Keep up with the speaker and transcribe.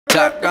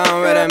Top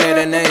gone red, I made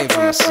a name for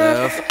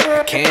myself.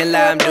 I can't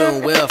lie, I'm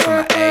doing well for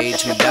my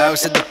age. My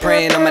dogs said they're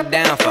praying on my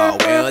downfall.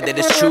 Well, they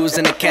just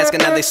choosing the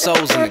casket, now they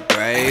souls in the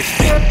grave.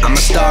 I'm a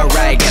star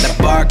right, gotta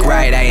bark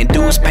right. I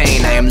induce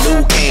pain, I am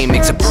Luke Kane,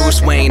 makes a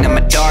Bruce Wayne. I'm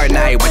a dark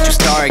knight, watch you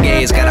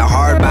stargaze. Got a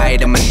hard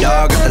bite, I'm a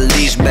dog at the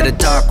leash, better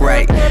talk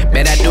right.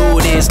 Bet I do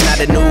this, not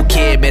a new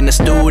kid, been a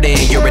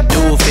student. You're a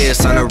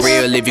doofus, on the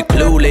real if you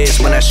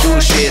clueless. When I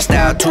shoot shit,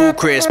 style too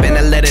crisp, and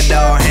I let it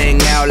all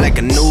hang out like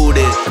a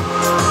nudist.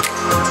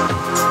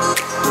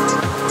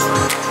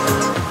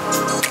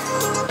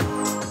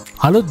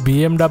 අලුත්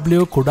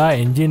BMW කුඩා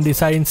engine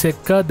designs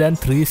එක්ක දැන්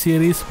 3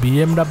 series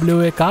BMW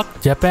එකක්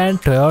Japan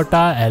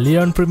Toyota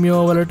Allion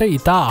Premio වලට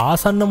ඉතා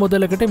ආසන්න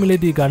මුදලකට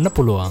මිලදී ගන්න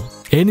පුළුවන්.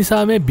 ඒ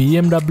නිසා මේ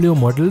BMW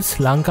models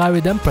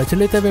ලංකාවේ දැන්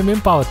ප්‍රචලිත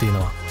වෙමින්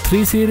පවතිනවා.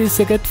 3 series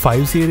එකත්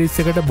 5 series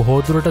එකට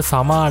බොහෝ දුරට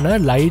සමාන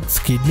lights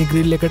kidney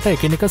grill එකට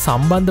එකිනෙක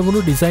සම්බන්ධ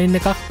වුණු ඩිසයින්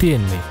එකක්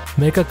තියෙන්නේ.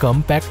 මේක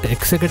compact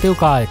executive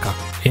car එකක්.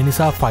 ඒ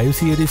නිසා 5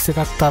 series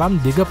එකක් තරම්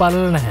දිග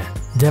පළල නැහැ.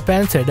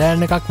 ජපෑන්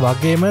සෙඩෑන් එකක්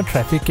වගේම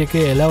ට්‍රැෆික්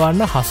එකේ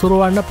එලවන්න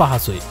හසුරුවන්න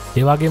පහසුයි.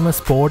 ඒ වගේම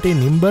ස්පෝර්ටි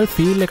නිම්බල්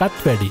ෆීල් එකත්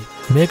වැඩි.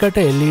 මේකට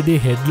LED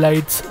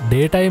headlights,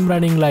 daytime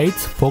running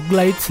lights, fog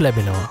lights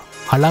ලැබෙනවා.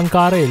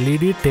 අලංකාර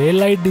LED tail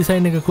light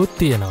design එකකුත්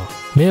තියෙනවා.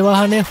 මේ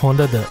වාහනේ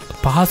හොඳද,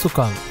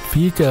 පහසුකම්,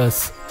 features,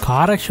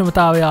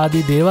 කාර්යක්ෂමතාවය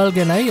ආදී දේවල්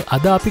ගැනයි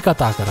අද අපි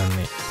කතා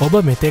කරන්නේ. ඔබ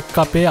මෙතෙක්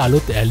අපේ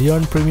අලුත්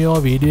Allion Premio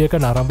වීඩියෝ එක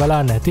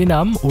නරඹලා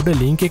නැතිනම් උඩ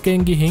link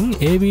එකෙන් ගිහින්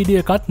ඒ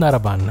වීඩියෝ එකත්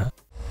නරඹන්න.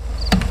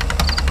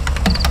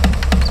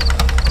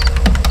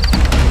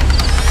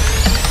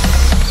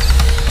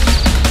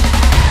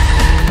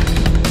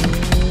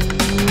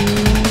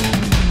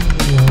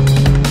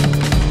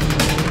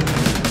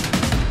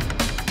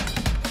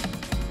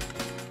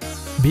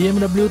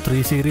 BMW 3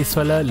 series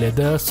වල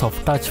leather, soft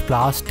touch,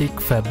 plastic,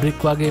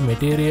 fabric වගේ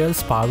materials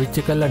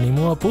පාවිච්චි කරලා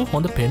නිමුවපු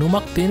හොඳ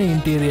පෙනුමක් තියෙන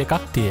interior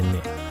එකක්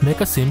තියෙන්නේ.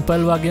 මේක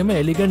simple වගේම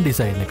elegant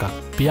design එකක්.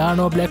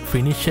 piano black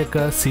finish එක,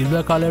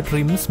 silver color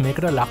trims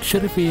මේකට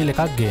luxury feel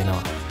එකක් ගේනවා.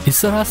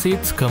 ඉස්සරහා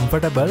seats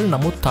comfortable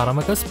නමුත්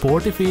තරමක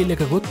sporty feel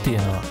එකකුත්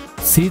තියෙනවා.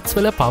 seats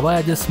වල power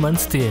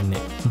adjustments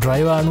තියෙන්නේ.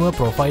 driver අනුව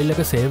profile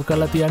එක save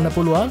කරලා තියන්න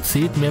පුළුවන්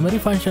seat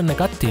memory function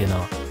එකක්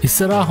තියෙනවා.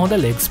 ඉස්සරහා හොඳ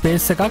leg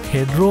space එකක්,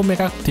 headroom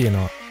එකක්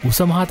තියෙනවා.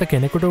 උසමහත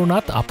කෙනෙකුට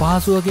වුණත්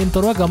අපහසුවකින්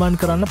තොරව ගමන්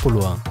කරන්න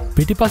පුළුවන්.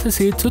 පිටිපස්සේ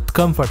seats උත්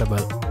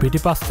comfortable.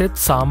 පිටිපස්සෙත්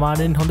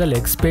සාමාන්‍යයෙන් හොඳ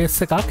leg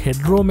space එකක්,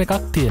 headroom එකක්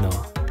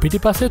තියෙනවා.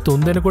 පිටිපස්සේ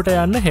 3 දෙනෙකුට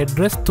යන්න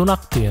headrest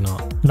 3ක් තියෙනවා.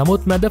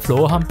 නමුත් මැද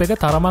floor hump එක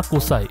තරමක්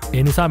උසයි.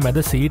 ඒ නිසා මැද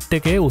seat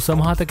එකේ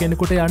උසමහත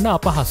කෙනෙකුට යන්න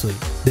අපහසුයි.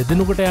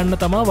 දෙදෙනෙකුට යන්න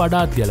තමයි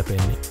වඩාත්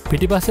ගැලපෙන්නේ.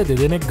 පිටිපස්සේ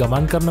දෙදෙනෙක්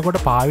ගමන් කරනකොට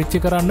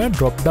පාවිච්චි කරන්න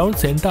drop down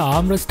center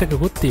armrest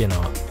එකකුත්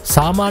තියෙනවා.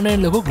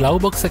 සාමාන්‍යයෙන් ලොකු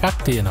glove box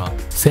එකක් තියෙනවා.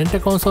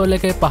 center console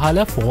එකේ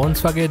පහළ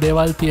phones වගේ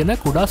දේවල් තියෙන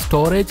කුඩා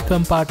storage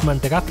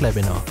compartment එකක්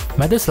ලැබෙනවා.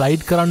 මැද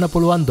slide කරන්න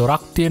පුළුවන්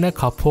දොරක් තියෙන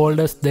cup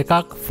holders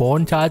දෙකක්,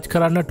 phone charge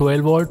කරන්න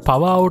 12 volt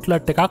power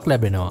outlet එකක්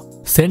ලැබෙනවා.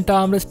 center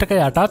armrest එක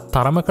යටත්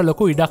තරමක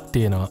ලොකු ඉඩක්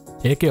තියෙනවා.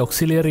 ඒකේ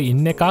auxiliary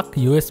in එකක්,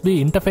 USB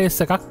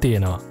interface එකක්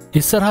තියෙනවා.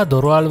 ඉස්සරහා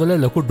දොරවල් වල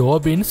ලොකු door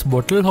bins,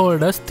 bottle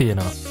holders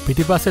තියෙනවා.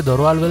 පිටිපස්සේ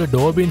දොරවල් වල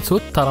door bins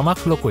උත්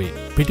තරමක් ලොකුයි.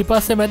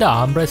 පිටිපස්සේ මැද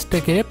armrest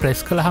එකේ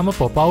press කළාම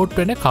pop out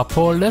වෙන cup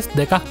holders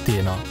දෙකක්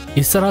තියෙනවා.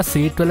 ඉස්සරහා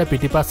seat වල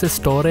පිටිපස්සේ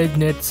storage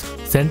nets,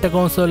 center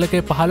console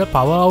එකේ පහළ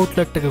power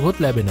outlet එකකුත්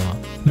ලැබෙනවා.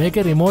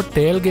 මේකේ remote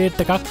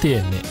tailgate එකක්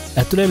තියෙන්නේ.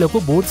 ඇතුලේ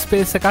ලොකු boot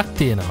space එකක්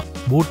තියෙනවා.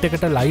 boot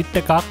එකට light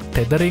එකක්,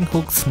 tethering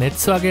hooks,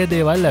 nets වගේ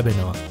දේවල්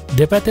ලැබෙනවා.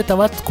 දෙපැත්තේ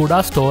තවත්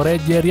කුඩා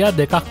storage area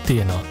දෙකක්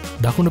තියෙනවා.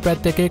 දකුණු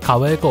පැත්තේ එකේ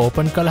cover එක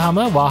open කළාම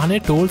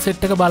වාහනේ tool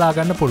set එක බලා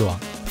ගන්න පුළුවන්.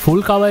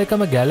 full cover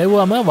එකම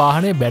ගැලෙවුවම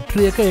වාහනේ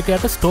බැටරි එක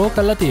යට store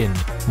කරලා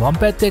තියෙන්නේ. වම්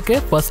පැත්තේ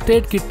එකේ first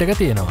aid kit එක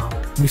තියෙනවා.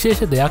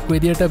 විශේෂ දෙයක්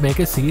විදියට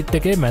මේකේ සීට්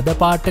එකේ මැද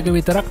පාර්ට් එක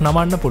විතරක්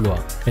නමන්න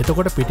පුළුවන්.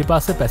 එතකොට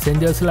පිටිපස්සේ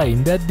පැසෙන්ජර්ස්ලා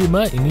ඉඳද්දිම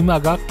ඉනිම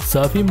අගක්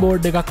සර්ෆින්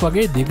බෝඩ් එකක්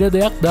වගේ දිග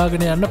දෙයක්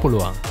දාගෙන යන්න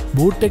පුළුවන්.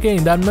 බූට් එකේ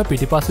ඉඳන්ම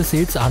පිටිපස්සේ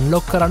සීට්ස්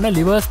අන්ලොක් කරන්න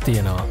ලිවර්ස්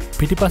තියෙනවා.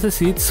 පිටිපස්සේ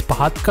සීට්ස්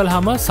පහත්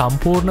කළාම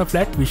සම්පූර්ණ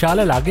ෆ්ලැට්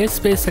විශාල ලගේජ්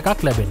ස්පේස්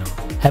එකක්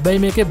ලැබෙනවා.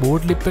 හැබැයි මේකේ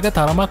බූට් ලිප් එක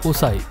තරමක්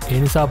උසයි. ඒ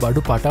නිසා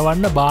බඩු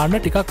පටවන්න බාන්න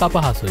ටිකක්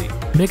අපහසුයි.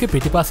 මේකේ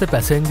පිටිපස්සේ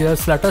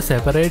පැසෙන්ජර්ස්ලාට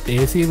සෙපරේට්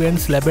AC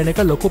vents ලැබෙන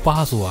එක ලොකු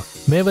පහසුවක්.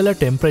 මේ වල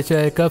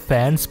ටෙම්පරේචර් එක,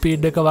 ෆෑන්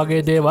ස්පීඩ් එක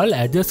වගේ දේවල්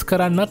ඇඩ්ජස්ට්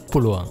කරන්නත්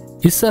පුළුවන්.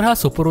 ඉස්සරහා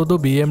සුපුරුදු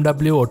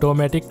BMW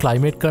automatic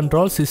climate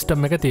control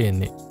system එක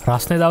තියෙන්නේ.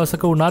 රස්නේ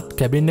දවසක වුණත්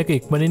කැබින් එක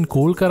ඉක්මනින්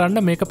කූල්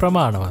කරන්න මේක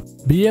ප්‍රමාණවත්.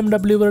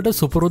 BMW වලට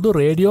සුපුරුදු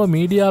රේඩියෝ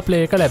මීඩියා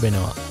ප්ලේ එක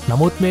ලැබෙනවා.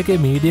 නමුත් මේකේ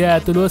මීඩියා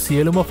ඇතුළුව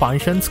සියලුම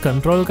ෆන්ක්ෂන්ස්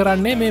කන්ට්‍රෝල්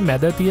කරන්නේ මේ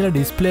මැද තියෙන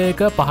ඩිස්ප්ලේ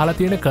එක පහළ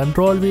තියෙන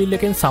කන්ට්‍රෝල් වීල්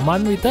එකෙන්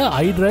සමන්විත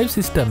iDrive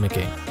සිස්ටම්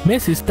එකෙන්.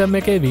 මේ සිස්ටම්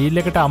එකේ වීල්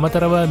එකට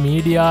අමතරව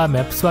මීඩියා,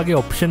 මැප්ස් වගේ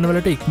ඔප්ෂන්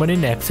වලට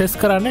ඉක්මනින් ඇක්සස්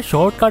කරන්න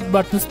ෂෝට්කට්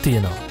බටන්ස්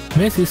තියෙනවා.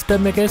 මේ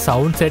සිස්ටම් එකේ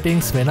sound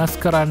settings වෙනස්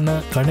කරන්න,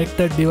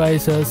 connected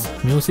devices,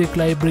 music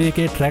library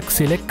එකේ track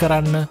select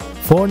කරන්න,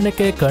 ෆෝන්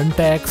එකේ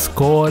contacts,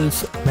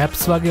 calls,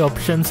 maps වගේ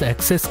options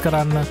access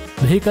කරන්න,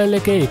 vehicle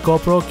එකේ Eco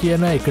Pro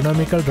කියන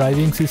economical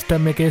driving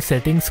system එකේ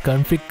settings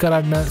config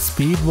කරන්න,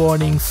 speed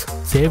warnings,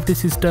 safety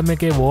system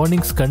එකේ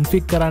warnings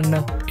config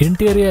කරන්න,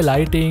 interior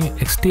lighting,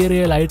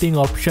 exterior lighting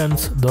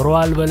options,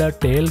 දොරවල් වල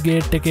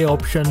tailgate එකේ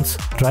options,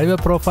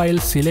 driver profile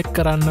select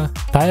කරන්න,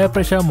 tire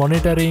pressure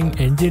monitoring,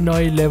 engine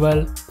oil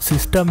level,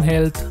 system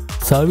health,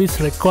 service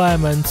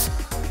requirements,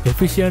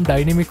 efficient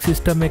dynamic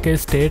system එකේ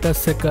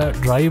status එක,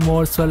 drive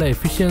modes වල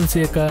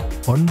efficiency එක,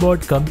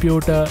 onboard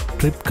computer,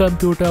 trip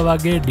computer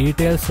වගේ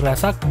details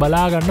රැසක්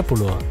බලා ගන්න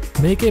පුළුවන්.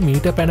 මේකේ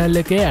meter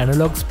panel එකේ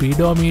analog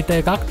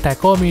speedometer එකක්,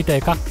 tachometer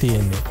එකක්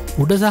තියෙන්නේ.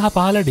 උඩ සහ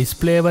පහළ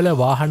display වල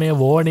වාහනයේ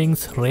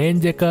warnings,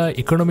 range එක,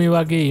 economy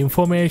වගේ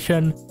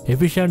information,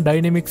 efficient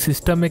dynamic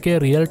system එකේ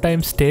real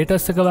time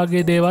status එක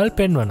වගේ දේවල්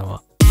පෙන්වනවා.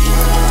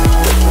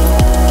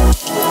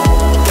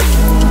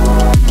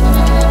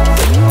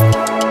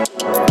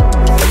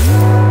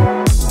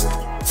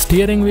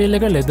 ස්ටියරිං වීල්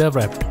එක leather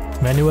wrapped.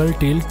 manual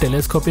tilt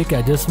telescopic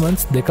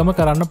adjustments දෙකම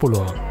කරන්න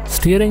පුළුවන්.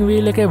 ස්ටියරිං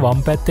වීල් එකේ වම්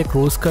පැත්තේ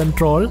cruise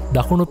control,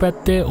 දකුණු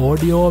පැත්තේ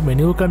audio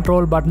menu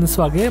control buttons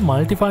වගේ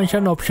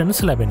multifunction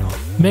options ලැබෙනවා.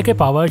 මේකේ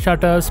power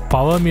shutters,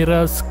 power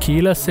mirrors,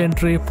 keyless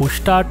entry, push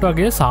start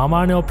වගේ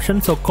සාමාන්‍ය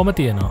options ඔක්කොම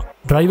තියෙනවා.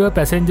 driver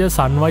passenger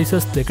sun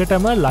visors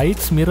දෙකටම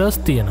lights mirrors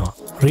තියෙනවා.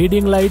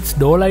 reading lights,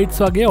 door lights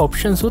වගේ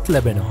options උත්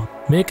ලැබෙනවා.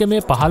 මේක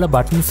මේ පහළ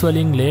buttons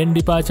වලින් lane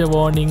departure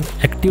warning,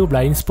 active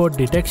blind spot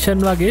detection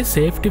වගේ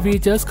safety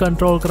features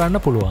control කරන්න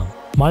පුළුවන්.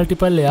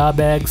 multiple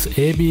airbags,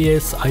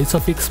 ABS,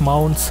 ISOFIX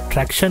mounts,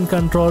 traction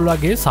control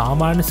වගේ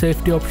සාමාන්‍ය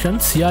safety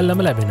options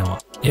සියල්ලම ලැබෙනවා.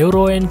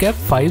 Euro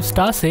NCAP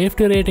 5-star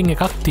safety rating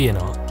එකක්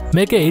තියෙනවා.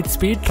 මේක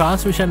 8-speed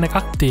transmission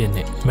එකක්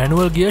තියෙන්නේ.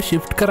 manual gear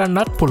shift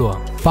කරන්නත් පුළුවන්.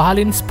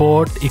 පහලින්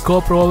sport, eco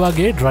pro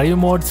වගේ drive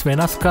modes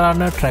වෙනස්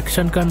කරන්න,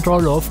 traction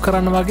control off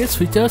කරන්න වගේ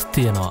switches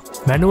තියෙනවා.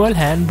 manual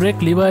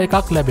handbrake lever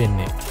එකක්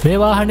ලැබෙන්නේ.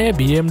 මේ වාහනේ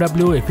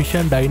BMW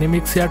efficient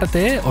dynamics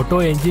යටතේ auto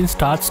engine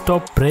start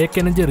stop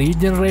brake energy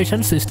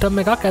regeneration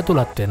system එකක්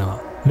ඇතුළත් වෙනවා.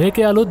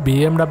 මේකේ අලුත්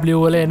BMW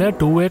වල එන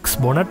 2X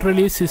bonnet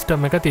release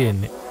system එක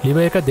තියෙන්නේ.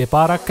 lever එක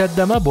දෙපාරක්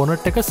ඇද්දම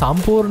bonnet එක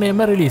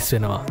සම්පූර්ණයෙන්ම release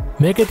වෙනවා.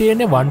 මේකේ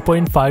තියෙන්නේ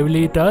 1.5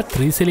 litre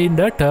 3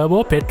 cylinder turbo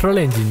petrol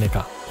engine එක.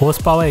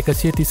 horsepower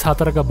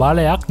 134ක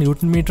බලයක්,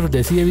 newton meter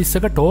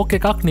 220ක torque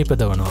එකක්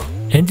නිපදවනවා.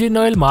 engine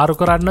oil මාරු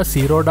කරන්න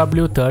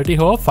 0W30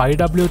 හෝ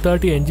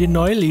 5W30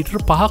 engine oil ලීටර්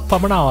 5ක්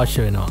පමණ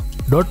අවශ්‍ය වෙනවා.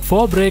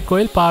 .4 brake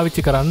oil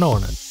පාවිච්චි කරන්න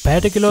ඕන.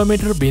 පැයට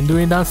කිලෝමීටර්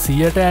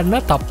 0.100ට යන්න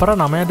තප්පර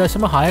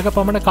 9.6ක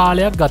පමණ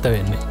කාලයක් ගත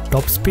වෙන්නේ.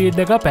 top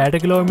speed එක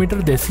පැයට කිලෝමීටර්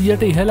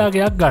 200ට ඉහළ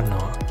ගයක්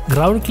ගන්නවා.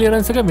 ground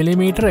clearance එක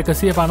මිලිමීටර්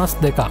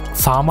 152ක්.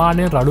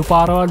 සාමාන්‍යයෙන් රළු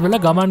පාරවල් වල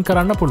ගමන්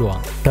කරන්න පුළුවන්.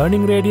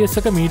 turning radius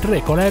එක මීටර්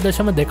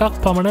 11.2ක්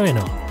පමණ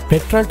වෙනවා.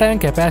 petrol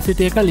tank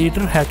capacity එක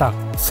ලීටර් 60ක්.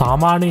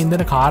 සාමාන්‍ය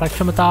ඉන්ධන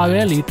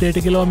කාර්යක්ෂමතාවය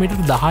ලීටරයට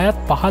කිලෝමීටර් 10ත්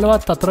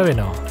 15ත් අතර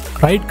වෙනවා.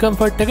 ride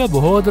comfort එක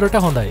බොහෝ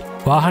දුරට හොඳයි.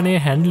 වාහනයේ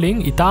handling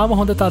ඉතාම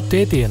හොඳ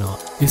තත්ත්වයේ තියෙනවා.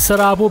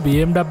 ඉස්සරාපු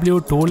BMW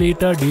 2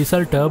 litre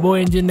diesel turbo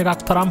engine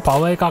එකක් තරම්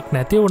power එකක්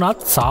නැති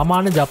වුණත්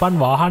සාමාන්‍ය ජපන්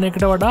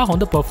වාහනයකට වඩා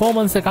හොඳ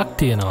performance එකක්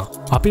තියෙනවා.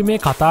 අපි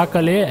මේ කතා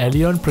කළේ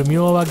Allion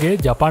Premio වගේ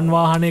ජපන්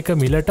වාහනයක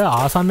මිලට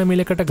ආසන්න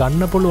මිලකට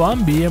ගන්න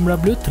පුළුවන්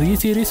BMW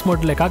 3 series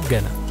model එකක්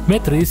ගැන.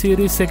 මේ 3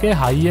 series එකේ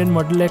high end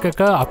model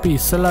එකක අපි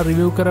ඉස්සලා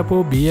review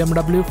කරපු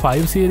BMW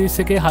 5 series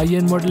එකේ high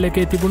end model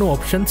එකේ තිබුණු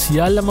option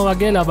සියල්ලම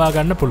වගේ ලබා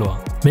ගන්න පුළුවන්.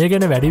 මේ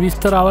ගැන වැඩි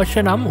විස්තර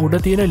අවශ්‍ය නම් උඩ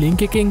තියෙන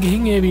link එකෙන්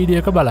ගිහින් මේ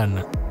වීඩියෝ එක බලන්න.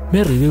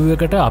 මේ රිවිව්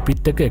එකට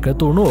අපිත් එක්ක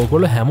එකතු වුණු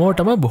ඔයගොල්ලෝ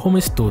හැමෝටම බොහොම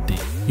ස්තුතියි.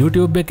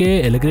 YouTube එකේ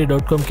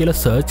elegri.com කියලා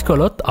search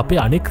කළොත්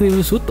අපේ අනික්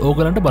reviews උත්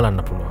ඕගලන්ට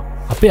බලන්න පුළුවන්.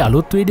 අපේ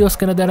අලුත් වීඩියෝස්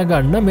ගැන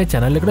දැනගන්න මේ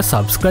channel එකට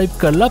subscribe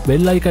කරලා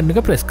bell icon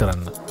එක press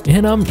කරන්න.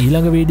 එහෙනම්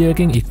ඊළඟ වීඩියෝ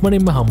එකකින්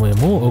ඉක්මනින්ම හමු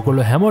වෙමු.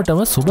 ඔයගොල්ලෝ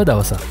හැමෝටම සුබ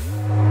දවසක්.